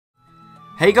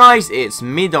Hey guys, it's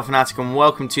me, Fanatic, and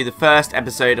welcome to the first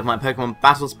episode of my Pokemon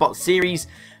Battlespot series.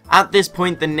 At this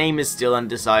point, the name is still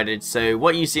undecided, so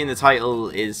what you see in the title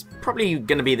is probably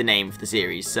going to be the name for the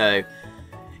series. So,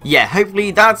 yeah, hopefully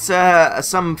that's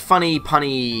some funny,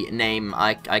 punny name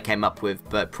I came up with,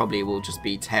 but probably will just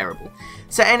be terrible.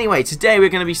 So anyway, today we're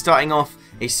going to be starting off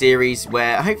a series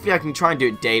where hopefully I can try and do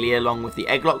it daily along with the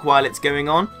Egglock while it's going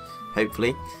on.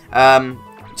 Hopefully.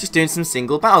 Just doing some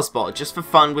single Battlespot, just for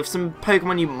fun, with some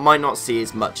Pokemon you might not see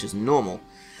as much as normal.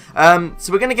 So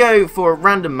we're going to go for a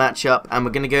random matchup, and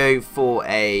we're going to go for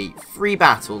a free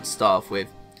battle to start off with.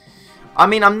 I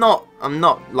mean, I'm not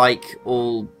like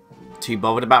all too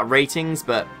bothered about ratings,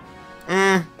 but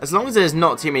as long as there's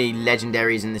not too many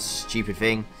legendaries in this stupid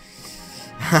thing.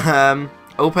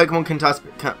 All Pokemon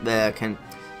can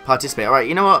participate. Alright,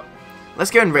 you know what? Let's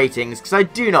go in ratings, because I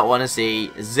do not want to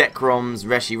see Zekroms,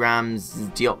 Reshirams,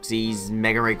 Deoxys,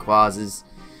 Mega Rayquazas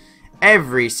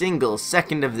every single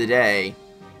second of the day.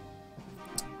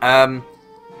 After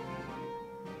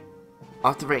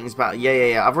ratings battle,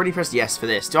 yeah, I've already pressed yes for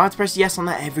this. Do I have to press yes on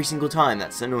that every single time?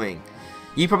 That's annoying.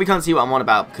 You probably can't see what I'm on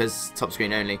about, because top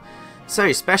screen only.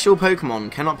 So, special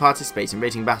Pokemon cannot participate in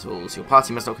rating battles. Your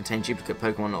party must not contain duplicate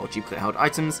Pokemon or duplicate held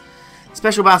items.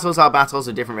 Special battles are battles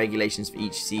with different regulations for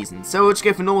each season. So we'll just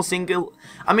go for normal single.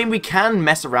 I mean, we can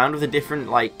mess around with the different,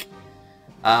 like,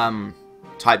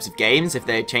 types of games if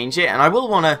they change it. And I will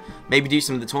want to maybe do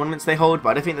some of the tournaments they hold,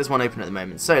 but I don't think there's one open at the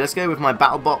moment. So let's go with my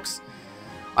battle box.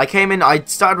 I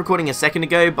started recording a second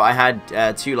ago, but I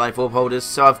had 2 life orb holders.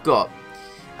 So I've got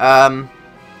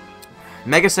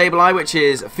Mega Sableye, which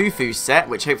is a Fufu set,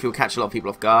 which hopefully will catch a lot of people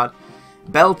off guard.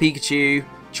 Bell Pikachu,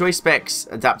 Choice Specs,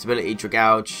 Adaptability,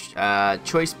 Dragouge,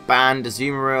 Choice Band,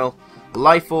 Azumarill,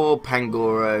 Life Orb,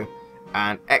 Pangoro,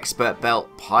 and Expert Belt,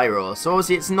 Pyro. So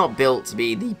obviously it's not built to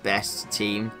be the best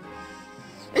team.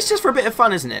 It's just for a bit of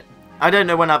fun, isn't it? I don't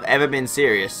know when I've ever been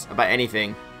serious about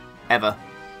anything, ever,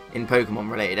 in Pokemon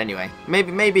related anyway.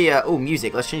 Maybe, oh,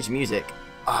 music, let's change the music.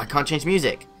 Oh, I can't change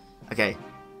music. Okay.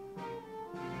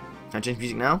 Can I change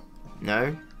music now?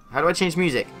 No. How do I change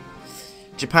music?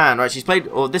 Japan, right, she's played,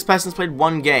 or this person's played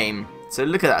 1 game. So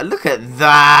look at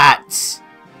that,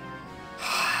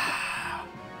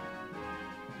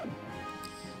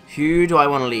 Who do I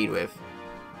want to lead with?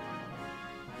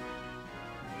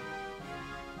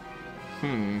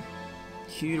 Who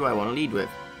do I want to lead with?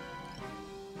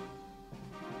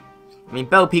 I mean,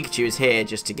 Bell Pikachu is here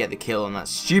just to get the kill on that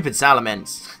stupid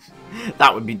Salamence.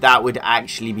 that would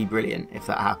actually be brilliant if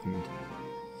that happened.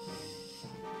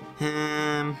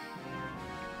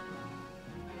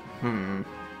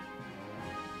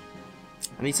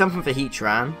 I need something for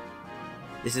Heatran.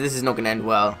 This is not going to end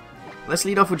well. Let's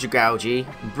lead off with Dragouge,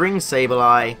 bring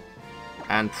Sableye,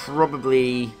 and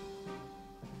probably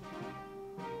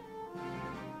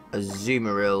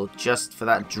Azumarill just for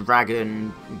that dragon,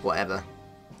 whatever.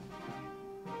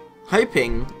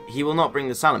 Hoping he will not bring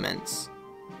the Salamence.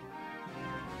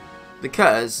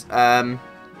 Because,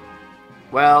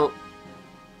 well,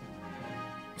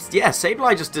 yeah,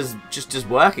 Sableye just does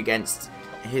work against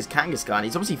his Kangaskhan.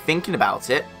 He's obviously thinking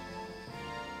about it.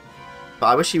 But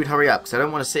I wish he would hurry up, because I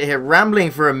don't want to sit here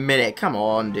rambling for a minute. Come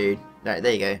on, dude. No,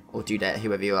 there you go. Or Dudette,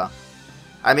 whoever you are.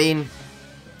 I mean,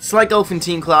 it's like golf in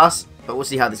team class, but we'll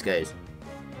see how this goes.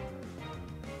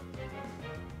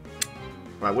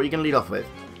 Right, what are you going to lead off with?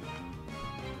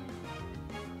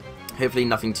 Hopefully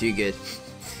nothing too good.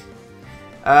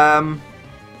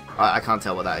 I can't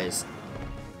tell what that is.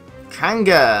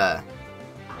 Kanga!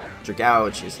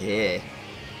 Dragouge is here.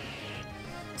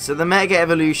 So the Mega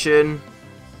Evolution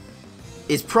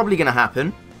is probably going to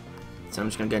happen. So I'm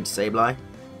just going to go into Sableye.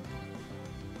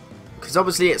 Because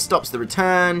obviously it stops the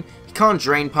return. He can't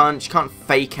Drain Punch. Can't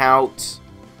Fake Out.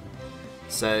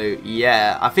 So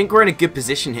yeah, I think we're in a good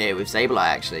position here with Sableye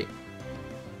actually.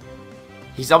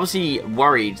 He's obviously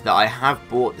worried that I have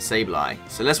bought the Sableye.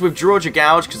 So let's withdraw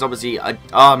Dragouge, because obviously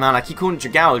oh man, I keep calling it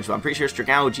Dragouge, but I'm pretty sure it's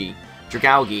Dragouge.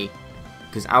 Dragouge.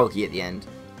 Because Algae at the end.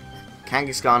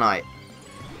 Kangaskhanite.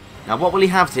 Now what will he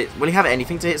have to hit? Will he have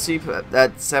anything to hit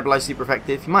Sableye super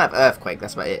effective? He might have Earthquake,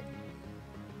 that's about it.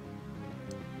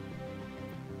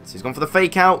 So he's gone for the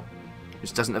Fake Out,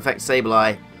 which doesn't affect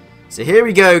Sableye. So here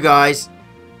we go, guys.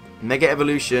 Mega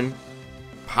Evolution.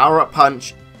 Power Up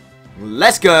Punch.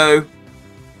 Let's go!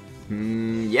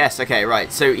 Yes, okay,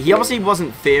 right. So he obviously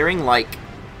wasn't fearing, like,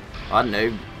 I don't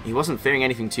know, he wasn't fearing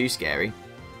anything too scary.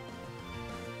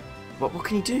 What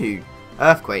can he do?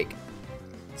 Earthquake.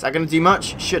 Is that going to do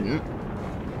much? Shouldn't.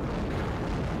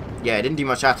 Yeah, it didn't do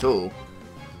much at all.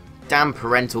 Damn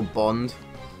parental bond.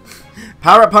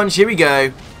 Power Up Punch, here we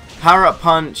go. Power Up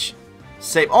Punch.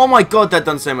 Save. Oh my god, that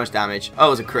done so much damage. Oh, it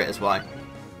was a crit, that's why.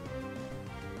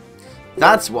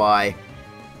 That's why.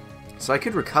 So I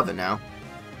could recover now.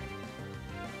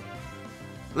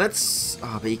 Let's...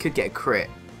 Oh, but he could get a crit.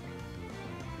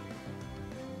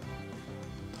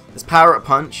 Let's power up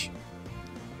punch.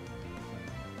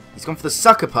 He's gone for the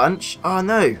sucker punch. Oh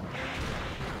no.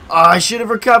 Oh, I should have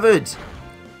recovered.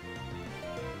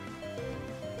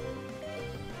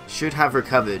 Should have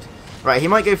recovered. Right, he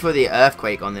might go for the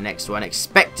earthquake on the next one,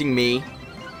 expecting me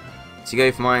to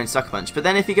go for my own sucker punch. But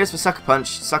then if he goes for sucker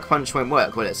punch won't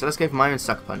work, will it? So let's go for my own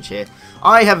sucker punch here.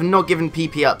 I have not given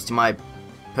PP ups to my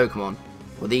Pokemon.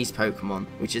 Or these Pokemon,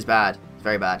 which is bad.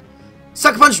 Very bad.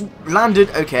 Sucker punch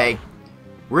landed. Okay.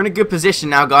 We're in a good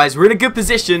position now, guys. We're in a good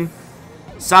position.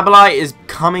 Baeblye is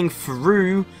coming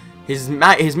through. His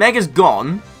Mega's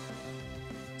gone.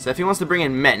 So if he wants to bring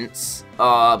in Ments,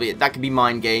 that could be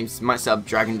mind games. Might set up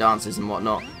Dragon Dances and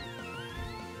whatnot.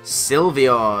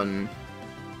 Sylveon.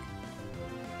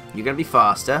 You're going to be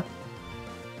faster.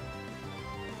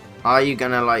 Are you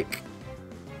going to, like,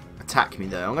 attack me,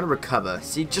 though? I'm going to recover.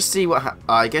 Just see what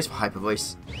I guess for Hyper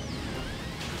Voice.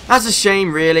 That's a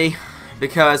shame, really.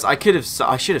 Because I should have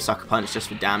Sucker Punched just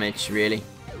for damage, really.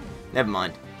 Never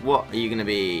mind. What are you going to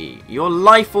be? Your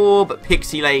Life Orb,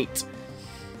 Pixelate,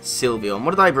 Sylveon.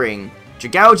 What did I bring?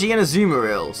 Dragalge and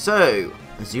Azumarill. So,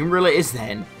 Azumarill it is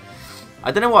then.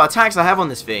 I don't know what attacks I have on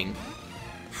this thing.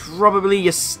 Probably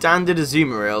your standard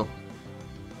Azumarill.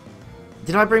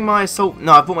 Did I bring my Assault?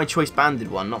 No, I bought my Choice Banded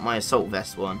one, not my Assault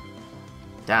Vest one.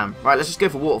 Damn. Right, let's just go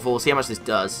for Waterfall, see how much this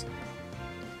does.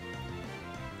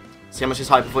 See how much this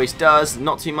Hyper Voice does.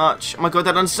 Not too much. Oh my god,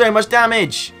 that done so much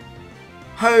damage!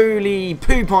 Holy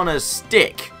poop on a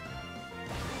stick!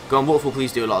 Go on, Waterfall,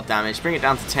 please do a lot of damage. Bring it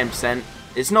down to 10%.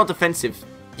 It's not defensive.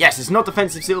 Yes, it's not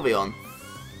defensive Sylveon.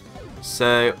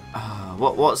 So,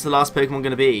 what's the last Pokemon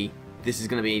going to be? This is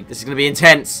going to be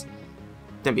intense.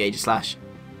 Don't be Aegislash.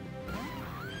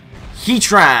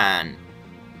 Heatran.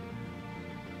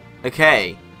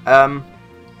 Okay.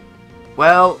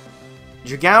 Well,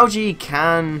 Dragalge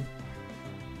can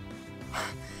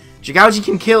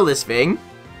kill this thing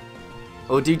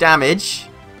or do damage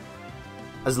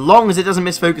as long as it doesn't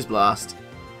miss Focus Blast.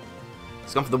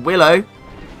 It's gone for the Willow.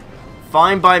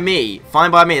 Fine by me.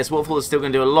 Fine by me. This Waterfall is still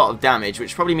going to do a lot of damage,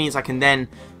 which probably means I can then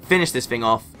finish this thing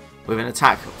off with an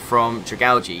attack from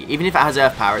Dragalge. Even if it has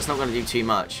Earth Power, it's not going to do too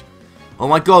much. Oh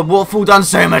my god, Waterfall done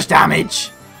so much damage!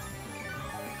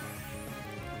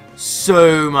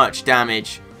 So much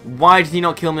damage. Why did he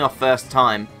not kill me off first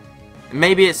time?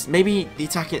 Maybe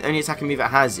the only attacking move it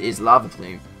has is Lava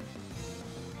Plume.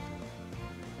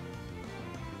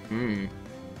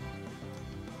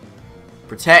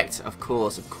 Protect, of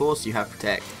course you have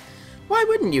Protect. Why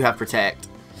wouldn't you have Protect?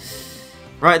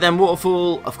 Right then,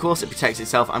 Waterfall, of course it protects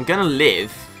itself. I'm gonna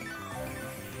live.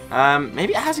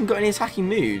 Maybe it hasn't got any attacking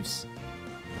moves.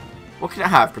 What can it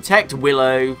have? Protect,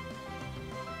 Willow.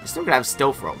 It's not gonna have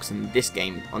Stealth Rocks in this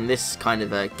game, on this kind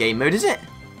of a game mode, is it?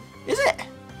 Is it?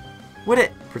 Would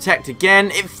it? Protect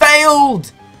again. It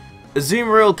failed!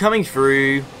 Azumarill coming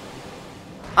through.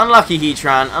 Unlucky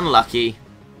Heatran, unlucky.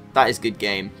 That is good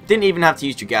game. Didn't even have to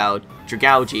use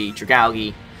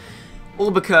Dragalge.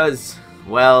 All because,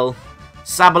 well,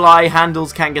 Baeblye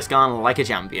handles Kangaskhan like a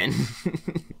champion.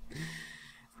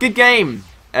 Good game,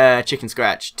 Chicken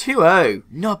Scratch. 2-0.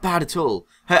 Not bad at all.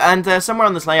 And somewhere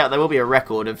on this layout there will be a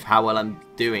record of how well I'm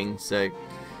doing, so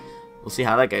we'll see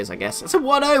how that goes, I guess. It's a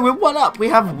 1-0. We're 1-up. We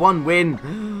have 1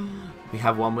 win. We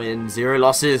have 1 win. 0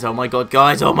 losses. Oh my god,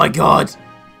 guys. Oh my god.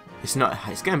 It's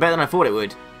going better than I thought it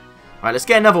would. Alright, let's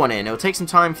get another one in. It'll take some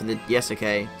time for the... Yes,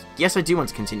 okay. Yes, I do want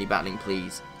to continue battling,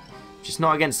 please. Just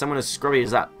not against someone as scrubby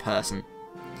as that person.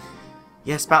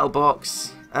 Yes, Battle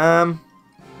Box. I'm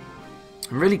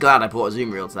really glad I brought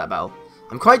Azumarill to that battle.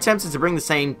 I'm quite tempted to bring the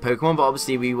same Pokemon, but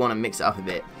obviously we want to mix it up a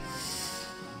bit.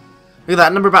 Look at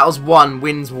that. Number of battles 1,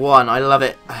 wins 1. I love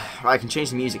it. Right, I can change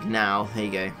the music now. There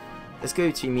you go. Let's go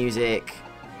to music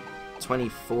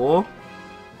 24.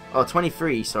 Oh,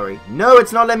 23, sorry. No,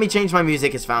 it's not letting me change my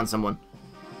music. It's found someone.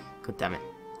 God damn it.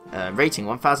 Rating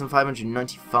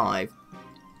 1,595.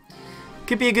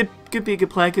 Could be a good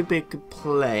play. Could be a good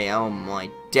play. Oh my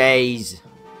days.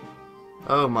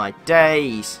 Oh my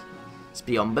days. It's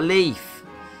beyond belief.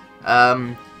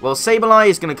 Well, Sableye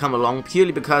is going to come along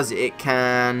purely because it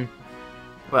can,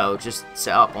 well, just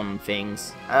set up on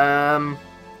things.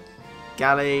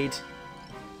 Gallade.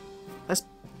 Let's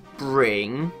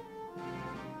bring,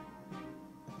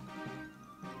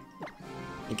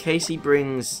 in case he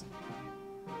brings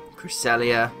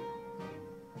Cresselia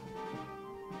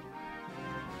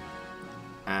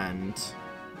and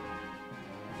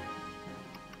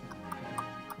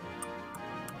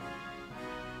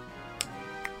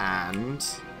And...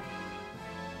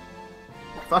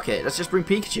 fuck it, let's just bring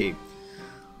Pikachu.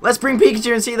 Let's bring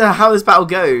Pikachu and see how this battle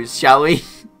goes, shall we?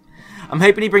 I'm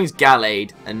hoping he brings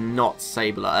Gallade and not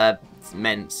Sableye,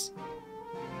 Mence.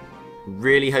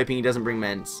 Really hoping he doesn't bring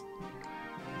Mence.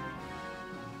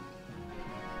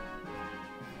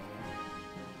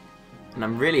 And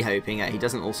I'm really hoping that he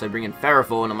doesn't also bring in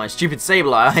Ferrothorn on my stupid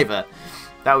Sableye either.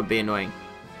 That would be annoying.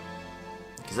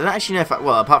 Because I don't actually know if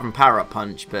well, apart from Power Up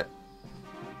Punch, but...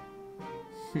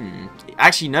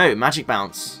 actually, no. Magic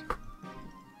Bounce.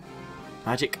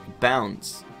 Magic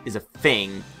Bounce is a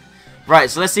thing. Right,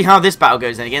 so let's see how this battle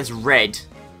goes then against Red.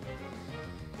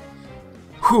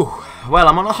 Whew. Well,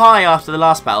 I'm on a high after the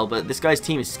last battle, but this guy's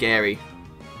team is scary.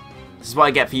 This is what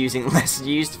I get for using less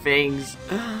used things.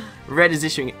 Red is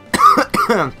issuing...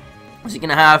 What's he going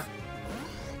to have?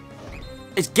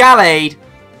 It's Gallade!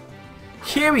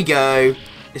 Here we go!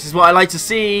 This is what I like to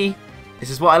see! This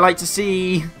is what I like to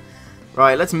see!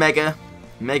 Right, let's Mega.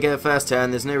 Mega first turn,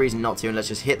 there's no reason not to, and let's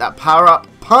just hit that power-up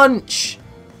punch!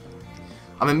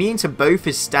 I'm immune to both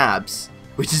his stabs,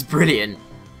 which is brilliant.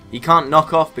 He can't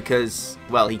knock off because,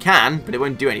 well, he can, but it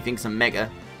won't do anything because I'm Mega.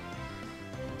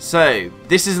 So,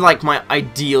 this is like my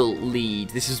ideal lead.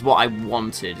 This is what I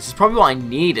wanted. This is probably what I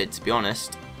needed, to be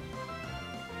honest.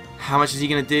 How much is he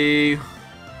going to do?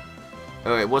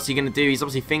 Alright, what's he going to do? He's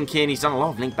obviously thinking. He's done a lot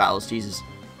of Link battles, Jesus.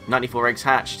 94 eggs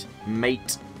hatched.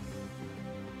 Mate.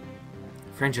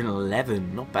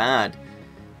 311, not bad.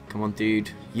 Come on, dude.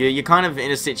 You're kind of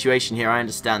in a situation here, I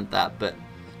understand that, but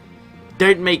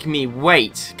don't make me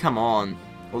wait. Come on.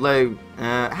 Although,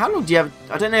 how long do you have?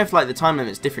 I don't know if like the time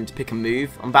limit's different to pick a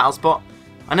move on Battlespot.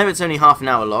 I know it's only half an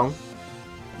hour long.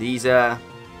 These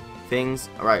things.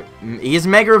 Alright, he is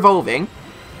Mega Evolving,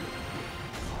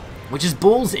 which is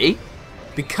ballsy,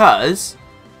 because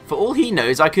for all he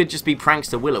knows, I could just be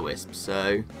Prankster Will-O-Wisp.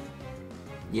 So,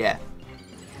 yeah.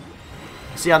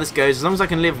 See how this goes. As long as I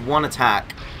can live one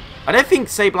attack. I don't think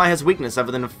Sableye has weakness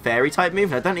other than a Fairy type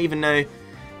move. I don't even know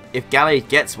if Gallade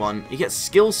gets one. He gets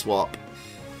Skill Swap.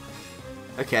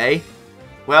 Okay.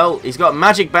 Well, he's got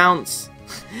Magic Bounce.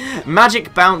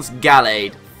 Magic Bounce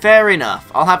Gallade. Fair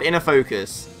enough. I'll have Inner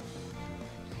Focus.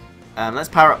 Let's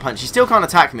Power Up Punch. He still can't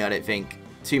attack me, I don't think.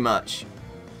 Too much.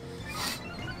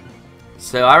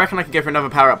 So I reckon I could go for another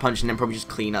Power Up Punch and then probably just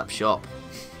clean up shop.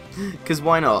 Because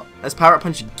why not? Let's Power Up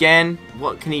Punch again.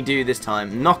 What can he do this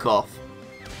time? Knock off.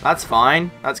 That's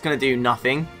fine. That's going to do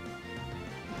nothing.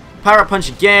 Power Up Punch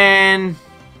again.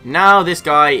 Now this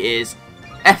guy is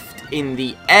effed in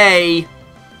the A.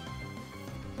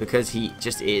 Because he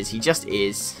just is. He just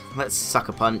is. Let's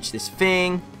Sucker Punch this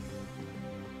thing.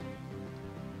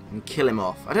 And kill him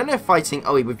off. I don't know if fighting...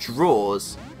 oh, he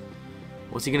withdraws.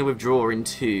 What's he going to withdraw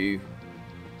into?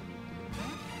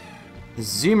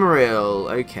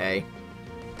 Azumarill. Okay.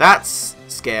 That's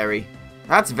scary.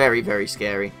 That's very, very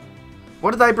scary.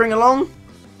 What did I bring along?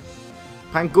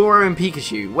 Pangoro and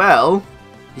Pikachu. Well,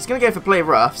 he's going to go for Play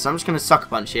Rough, so I'm just going to Sucker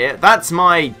Punch here. That's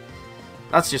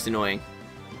just annoying.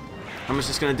 How much is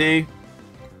this going to do?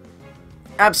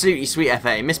 Absolutely sweet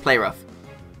FA. Miss Play Rough.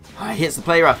 Oh, he hits the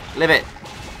Play Rough. Live it.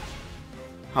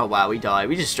 Oh, wow, we died.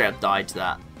 We just straight up died to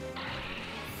that.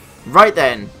 Right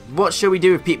then. What shall we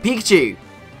do with Pikachu?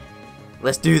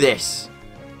 Let's do this.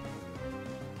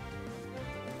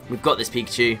 We've got this,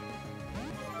 Pikachu.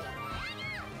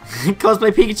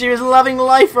 Cosplay Pikachu is loving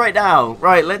life right now.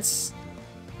 Right, let's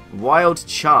Wild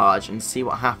Charge and see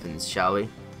what happens, shall we?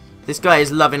 This guy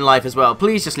is loving life as well.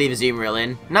 Please just leave Azumarill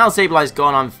in. Now Sableye's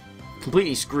gone, I'm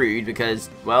completely screwed because,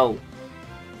 well,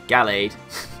 Gallade.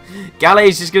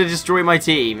 Gallade's just going to destroy my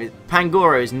team.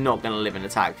 Pangoro is not going to live an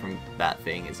attack from that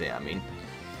thing, is it? I mean,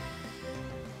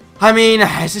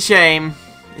 it's a shame.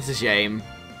 It's a shame.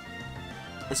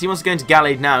 Let's see, he wants to go into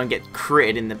Gallade now and get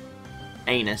critted in the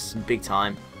anus big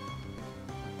time.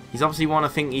 He's obviously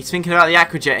he's thinking about the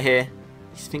Aqua Jet here.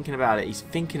 He's thinking about it. He's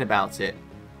thinking about it.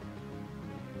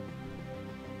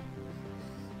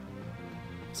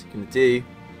 What's he going to do?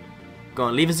 Go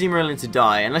on, leave Azumarill in to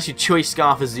die. Unless you Choice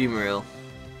Scarf Azumarill,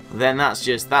 then that's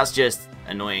just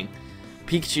annoying.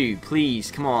 Pikachu,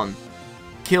 please, come on.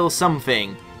 Kill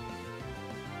something.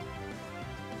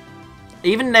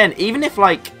 Even then, even if,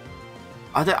 like...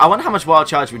 I wonder how much Wild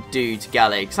Charge would do to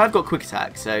Gallade, because I've got Quick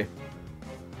Attack, so...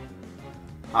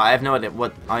 I have no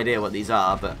idea what these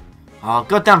are, but... oh,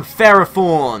 goddamn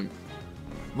Ferrothorn!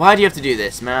 Why do you have to do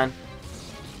this, man?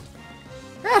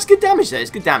 Yeah, it's good damage, though.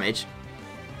 It's good damage.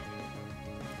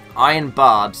 Iron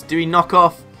Barbs. Do we knock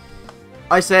off?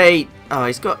 I say... oh,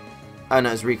 he's got... oh,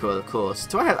 no, it's Recoil, of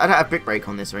course. I don't have Brick Break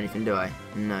on this or anything, do I?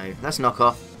 No. That's knock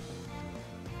off.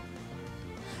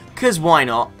 Because why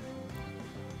not?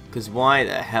 Because why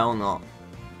the hell not?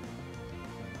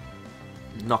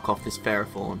 Knock off this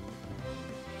Ferrothorn.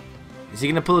 Is he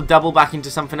going to pull a double back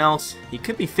into something else? He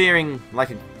could be fearing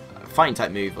like a fighting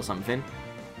type move or something.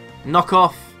 Knock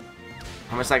off.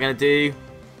 How much is that going to do?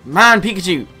 Man,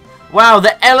 Pikachu! Wow,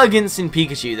 the elegance in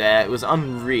Pikachu there. It was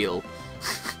unreal.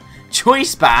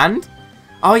 Choice Band?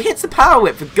 Oh, he hits the Power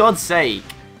Whip, for God's sake.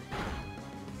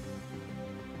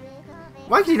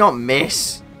 Why could he not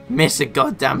miss? Miss a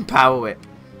goddamn Power Whip.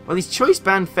 Well, he's Choice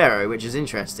Band Pharaoh, which is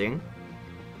interesting.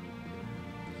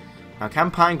 Now,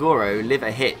 can Pangoro live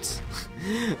a hit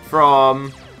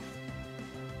from...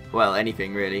 well,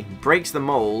 anything, really. Breaks the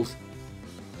mold.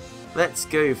 Let's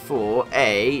go for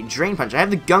a Drain Punch. I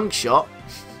have the Gunk Shot.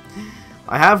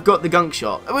 I have got the Gunk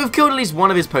Shot. We've killed at least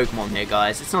one of his Pokemon here,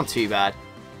 guys. It's not too bad.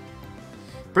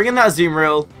 Bring in that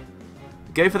Azumarill.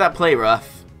 Go for that Play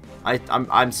Rough.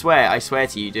 I swear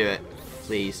to you, do it.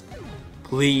 Please.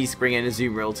 Please bring in a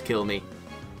Azumarill to kill me.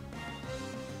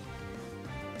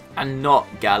 And not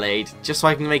Gallade. Just so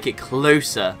I can make it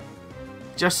closer.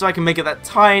 Just so I can make it that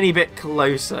tiny bit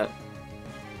closer.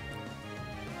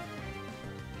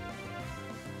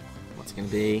 What's it going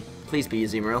to be? Please be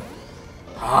Azumarill.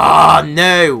 Ah,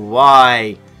 no!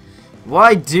 Why?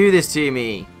 Why do this to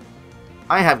me?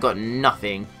 I have got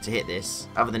nothing to hit this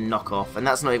other than knock off, and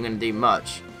that's not even going to do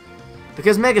much.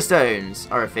 Because Mega Stones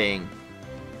are a thing.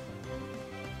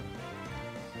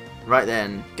 Right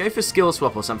then, go for Skill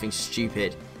Swap or something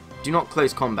stupid. Do not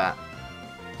Close Combat.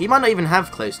 He might not even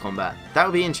have Close Combat. That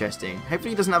would be interesting.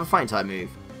 Hopefully he doesn't have a Fighting type move.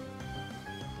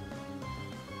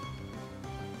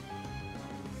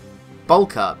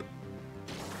 Bulk Up.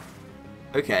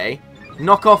 Okay.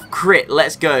 Knock off crit.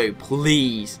 Let's go.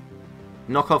 Please.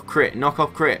 Knock off crit. Knock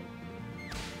off crit.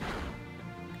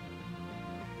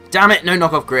 Damn it. No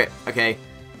knock off crit. Okay.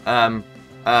 Bulk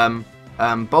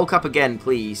up again,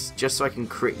 please. Just so I can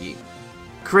crit you.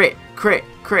 Crit. Crit.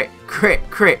 Crit. Crit.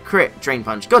 Crit. Crit. Drain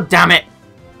Punch. God damn it.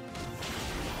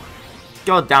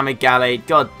 God damn it, Gallade.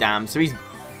 God damn. So he's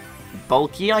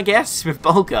bulky, I guess, with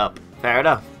bulk up. Fair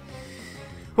enough.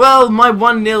 Well, my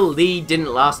 1-0 lead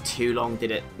didn't last too long,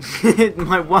 did it?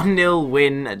 My 1-0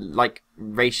 win, like,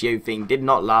 ratio thing did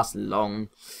not last long.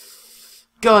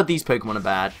 God, these Pokemon are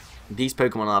bad. These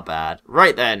Pokemon are bad.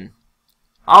 Right then.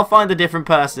 I'll find a different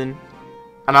person,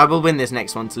 and I will win this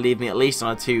next one to leave me at least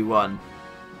on a 2-1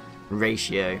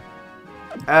 ratio.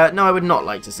 No, I would not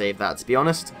like to save that, to be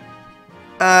honest.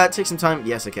 Take some time.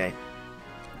 Yes, okay.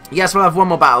 Yes, we'll have one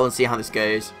more battle and see how this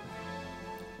goes.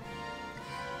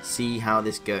 See how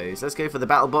this goes. Let's go for the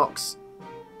battle box.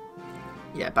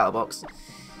 Yeah, battle box.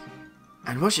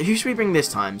 And who should we bring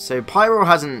this time? So Pyro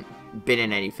hasn't been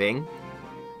in anything.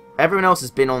 Everyone else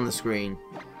has been on the screen.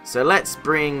 So let's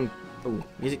bring... ooh,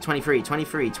 music 23,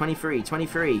 23, 23,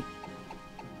 23.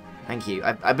 Thank you.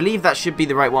 I believe that should be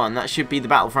the right one. That should be the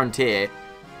Battle Frontier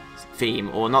theme.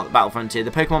 Or not the Battle Frontier.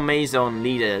 The Pokemon Maison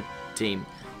leader team.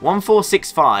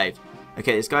 1465.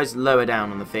 Okay, this guy's lower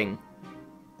down on the thing.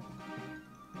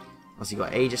 What's he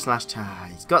got? Aegis/...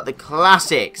 he's got the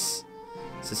classics.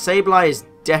 So Sableye is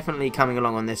definitely coming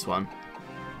along on this one.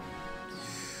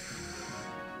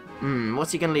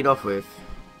 What's he going to lead off with?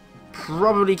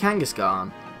 Probably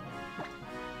Kangaskhan.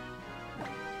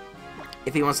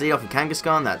 If he wants to lead off with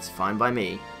Kangaskhan, that's fine by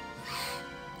me.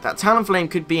 That Talonflame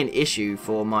could be an issue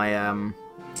for my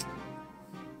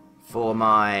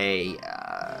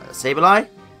Sableye,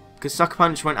 because Sucker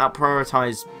Punch won't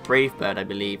out-prioritize Brave Bird, I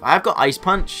believe. I have got Ice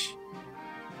Punch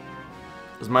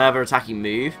as my other attacking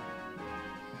move,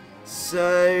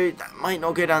 so that might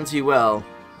not go down too well.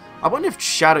 I wonder if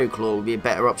Shadow Claw would be a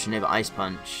better option over Ice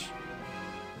Punch.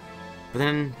 But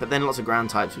then lots of ground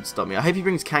types would stop me. I hope he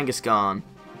brings Kangaskhan.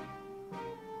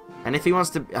 And if he wants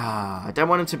to... I don't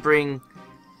want him to bring...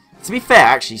 To be fair,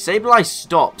 actually, Sableye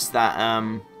stops that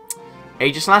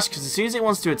Aegislash, because as soon as it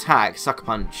wants to attack, Sucker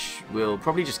Punch will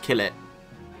probably just kill it.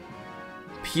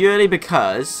 Purely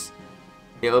because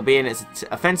it will be in its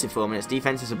offensive form and its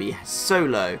defenses will be so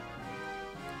low.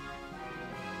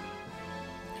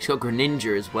 He's got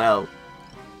Greninja as well.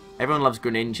 Everyone loves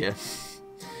Greninja.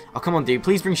 Oh, come on, dude.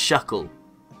 Please bring Shuckle.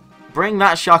 Bring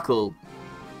that Shuckle.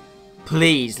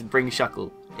 Please bring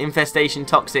Shuckle. Infestation,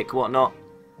 Toxic, whatnot.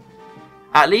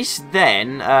 At least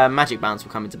then, Magic Bounce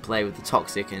will come into play with the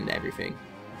Toxic and everything.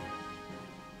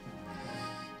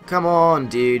 Come on,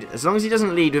 dude. As long as he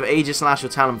doesn't lead with Aegislash or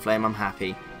Talonflame, I'm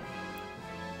happy.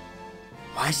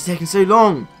 Why is he taking so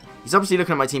long? He's obviously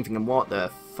looking at my team thinking, what the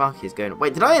fuck is going on?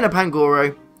 Wait, did I enter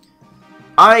Pangoro?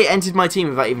 I entered my team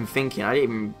without even thinking. I didn't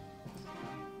even...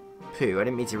 Pooh, I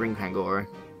didn't mean to ring Pangoro.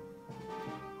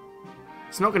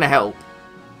 It's not going to help.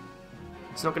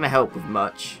 It's not going to help with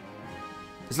much.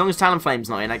 As long as Talonflame's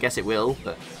not in, I guess it will,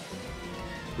 but...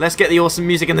 Let's get the awesome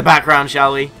music in the background,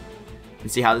 shall we? And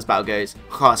see how this battle goes.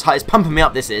 Oh, it's pumping me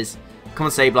up, this is. Come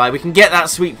on, Sableye, we can get that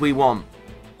sweep we want.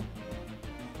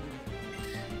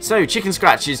 So, Chicken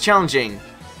Scratch is challenging.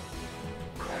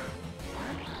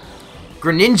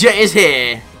 Greninja is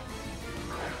here.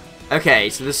 Okay,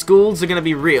 so the Scalds are going to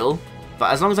be real.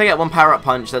 But as long as I get one power-up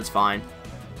punch, that's fine.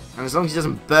 And as long as he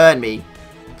doesn't burn me,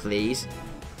 please.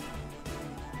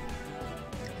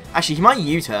 Actually, he might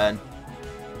U-turn.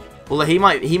 Although he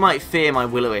might fear my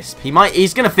Will-O-Wisp.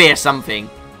 He's gonna fear something.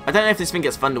 I don't know if this thing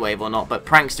gets Thunder Wave or not, but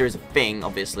Prankster is a thing,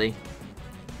 obviously.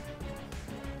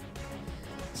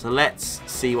 So let's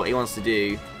see what he wants to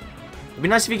do. It'd be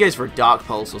nice if he goes for a Dark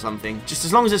Pulse or something. Just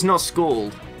as long as it's not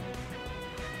Scald.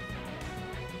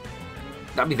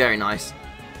 That'd be very nice.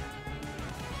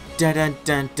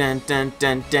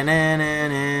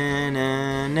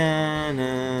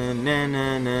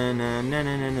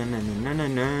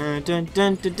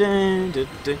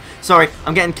 Sorry,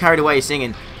 I'm getting carried away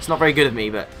singing. It's not very good of me,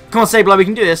 but come on, Sableye, we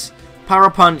can do this. Power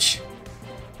Punch.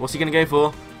 What's he gonna go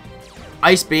for?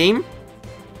 Ice Beam.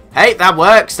 Hey, that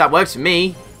works. That works for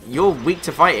me. You're weak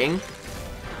to fighting.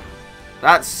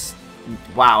 That's...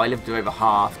 Wow, I lived to over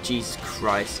half. Jesus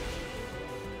Christ.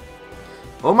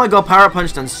 Oh my god, Power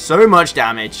Punch done so much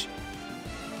damage.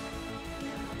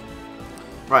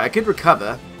 Right, I could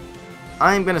recover.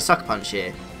 I'm going to Sucker Punch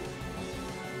here.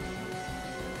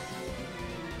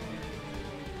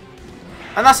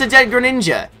 And that's a dead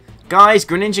Greninja. Guys,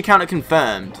 Greninja counter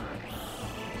confirmed.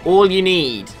 All you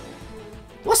need.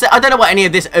 What's it? I don't know what any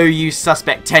of this OU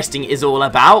suspect testing is all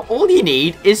about. All you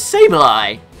need is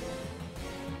Sableye.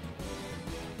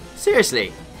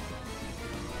 Seriously.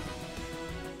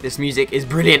 This music is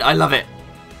brilliant. I love it.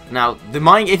 Now,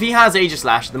 if he has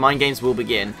Aegislash, the mind games will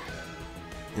begin.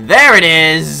 There it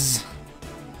is.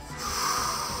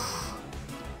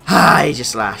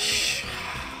 Aegislash.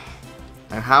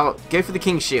 Now, go for the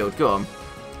King's Shield. Go on.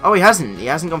 Oh, he hasn't. He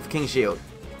hasn't gone for King's Shield.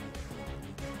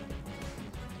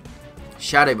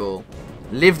 Shadow Ball.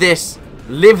 Live this.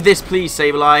 Live this, please,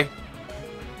 Sableye.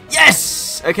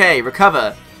 Yes! Okay,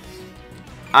 recover.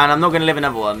 And I'm not going to live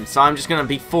another one, so I'm just going to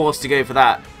be forced to go for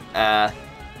that.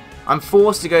 I'm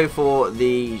forced to go for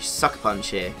the Sucker Punch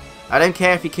here. I don't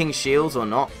care if he King's Shields or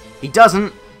not. He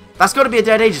doesn't. That's got to be a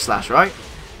dead Aegislash, right?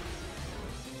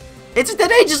 It's a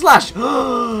dead Aegislash!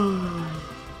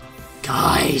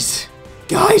 Guys!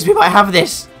 Guys, we might have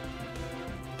this!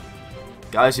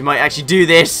 Guys, we might actually do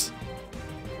this!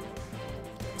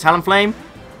 Talonflame?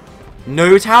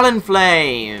 No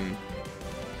Talonflame!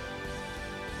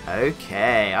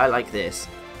 Okay, I like this.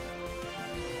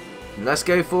 Let's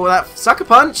go for that Sucker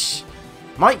Punch!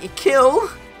 Might kill,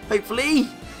 hopefully.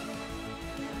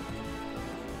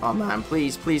 Oh man,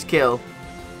 please, please kill.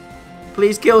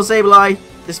 Please kill Sableye.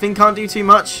 This thing can't do too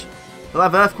much. He'll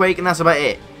have Earthquake and that's about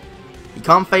it. He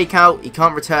can't Fake Out, he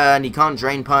can't Return, he can't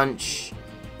Drain Punch.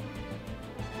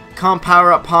 Can't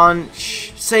Power Up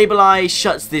Punch. Sableye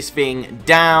shuts this thing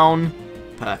down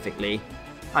perfectly.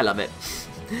 I love it.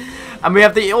 And we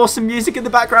have the awesome music in the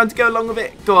background to go along with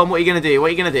it. Go on, what are you going to do? What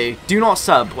are you going to do? Do not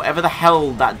sub, whatever the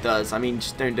hell that does. I mean,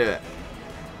 just don't do it.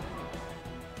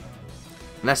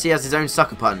 Unless he has his own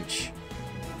Sucker Punch.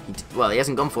 Well, he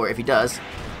hasn't gone for it if he does.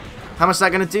 How much is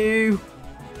that going to do?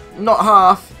 Not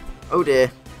half. Oh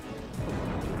dear.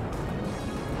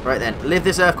 Right then, live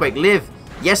this Earthquake. Live.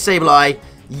 Yes, Sableye.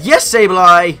 Yes,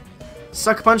 Sableye.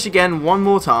 Sucker Punch again one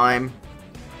more time.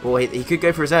 Or he could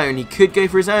go for his own. He could go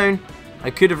for his own. I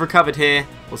could have recovered here.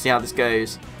 We'll see how this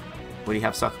goes. Will he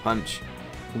have Sucker Punch?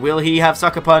 Will he have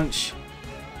Sucker Punch?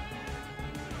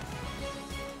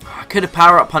 I could have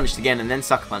Power Up Punched again and then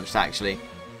Sucker Punched, actually.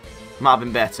 Might have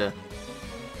been better.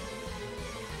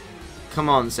 Come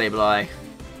on, Sableye.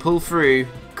 Pull through.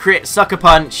 Crit, Sucker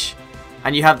Punch.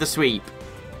 And you have the sweep.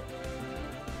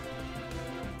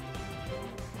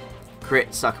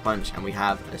 Crit, Sucker Punch, and we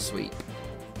have a sweep.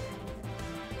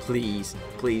 Please,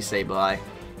 please, Sableye.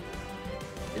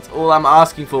 It's all I'm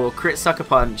asking for. Crit, Sucker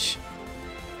Punch.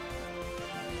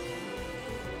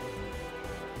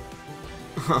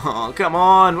 Oh, come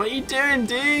on. What are you doing,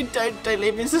 dude? Don't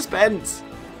leave me in suspense.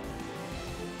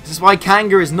 This is why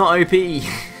Kanga is not OP.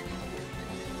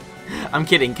 I'm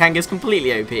kidding. Kanga's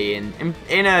completely OP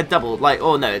in a double. Like,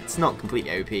 oh no, it's not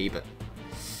completely OP, but...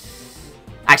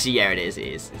 Actually, yeah, it is. It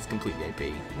is. It's completely OP.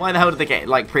 Why the hell did they get,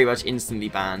 like, pretty much instantly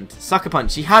banned? Sucker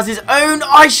Punch. He has his own.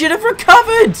 I should have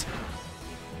recovered.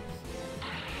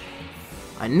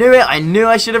 I knew it. I knew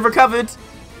I should have recovered.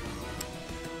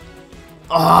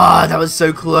 Oh, that was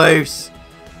so close.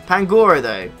 Pangoro,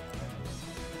 though.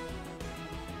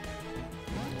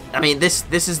 I mean, this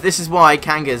is why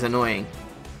Kanga is annoying.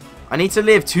 I need to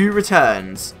live 2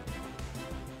 returns.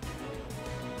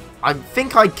 I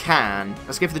think I can.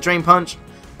 Let's go for the Drain Punch.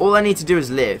 All I need to do is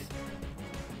live.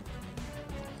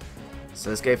 So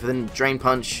let's go for the Drain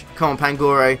Punch. Come on,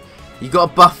 Pangoro. You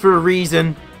got a buff for a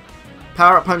reason.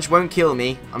 Power Up Punch won't kill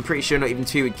me. I'm pretty sure not even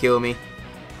 2 would kill me.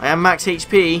 I am max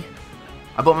HP.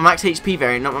 I bought my max HP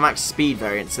variant, not my max speed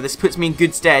variant. So this puts me in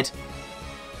good stead.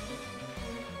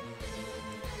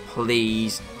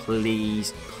 Please,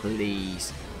 please,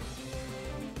 please.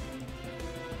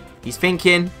 He's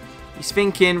thinking. He's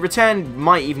thinking. Return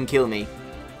might even kill me.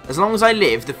 As long as I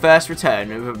live the first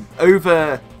return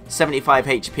over 75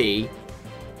 HP,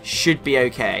 should be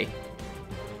okay.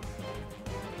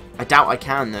 I doubt I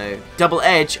can though. Double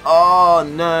Edge. Oh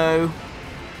no.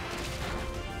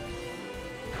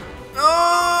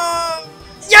 Oh,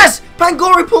 yes!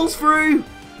 Pangoro pulls through.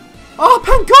 Oh,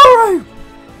 Pangoro!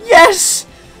 Yes!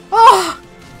 Ah!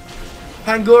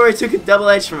 Pangoro took a double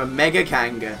edge from a Mega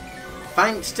Kanga.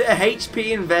 Thanks to a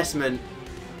HP investment.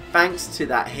 Thanks to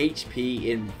that HP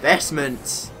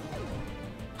investment.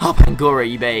 Oh, Pangoro,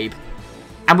 you babe.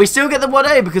 And we still get the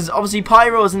 1-0 because obviously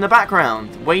Pyro's in the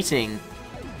background, waiting.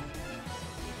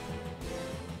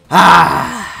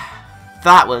 Ah!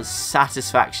 That was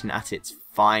satisfaction at its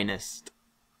finest.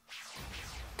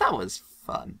 That was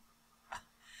fun.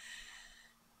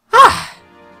 Ah!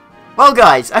 Well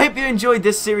guys, I hope you enjoyed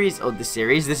this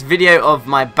video of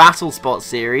my Battlespot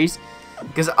series,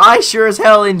 because I sure as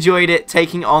hell enjoyed it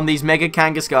taking on these Mega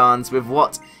Kangaskhans with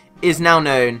what is now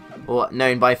known, or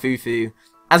known by Fufu,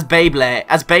 as Baeblye.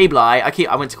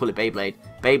 I went to call it Beyblade.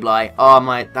 Baeblye. Oh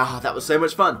that was so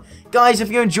much fun. Guys, if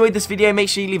you enjoyed this video, make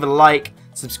sure you leave a like,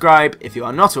 subscribe if you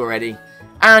are not already,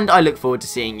 and I look forward to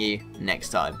seeing you next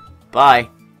time. Bye.